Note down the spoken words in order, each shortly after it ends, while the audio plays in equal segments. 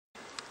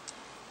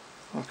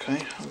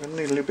Okay, I'm going to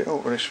need a little bit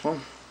of this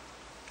one.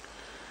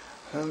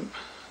 The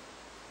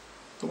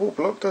water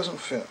block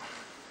doesn't fit.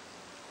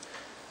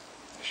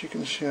 As you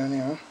can see on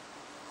here,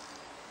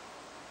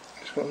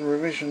 it's got a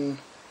revision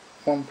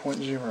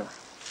 1.0,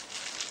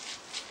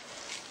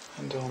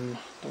 and on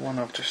the one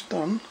I've just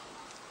done,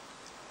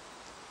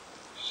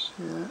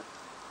 see that,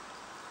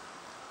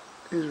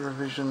 is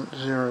revision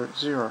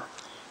 0.0.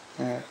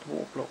 The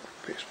water block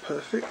fits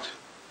perfect.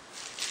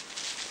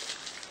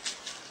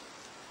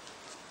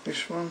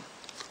 This one,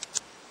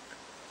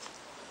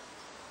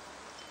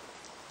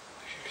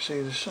 as you can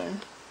see, the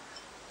same.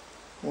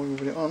 When you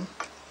put it on,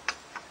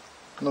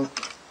 nope,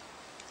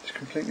 it's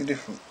completely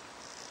different.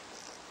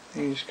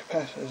 These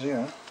capacitors here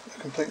are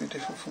completely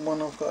different from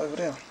one I've got over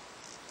there.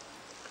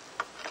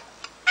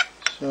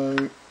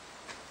 So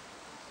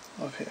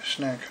I've hit a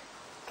snag.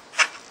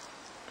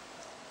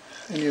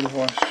 Any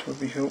device would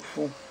be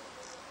helpful.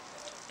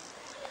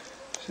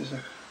 This is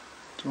a.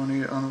 Do I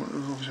need?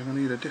 Obviously, I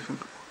need a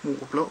different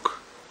water block.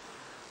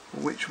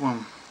 But which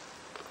one?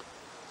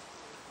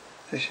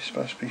 This is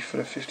supposed to be for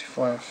the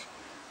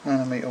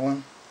 55nm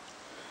one,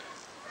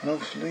 and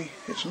obviously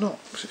it's not,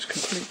 because it's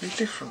completely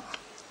different.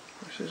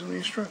 It says on the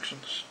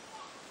instructions.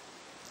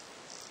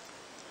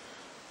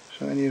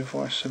 So any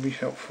advice would be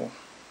helpful.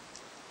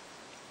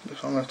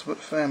 Looks like I'm going to have to put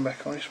the fan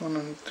back on this one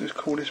and just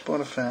call this by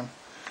the fan.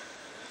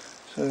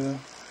 So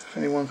if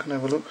anyone can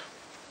have a look,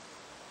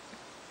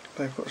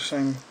 they've got the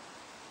same,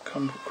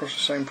 come across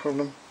the same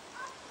problem,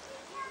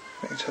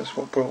 they can tell us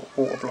what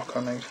water block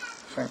I need.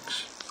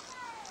 Thanks.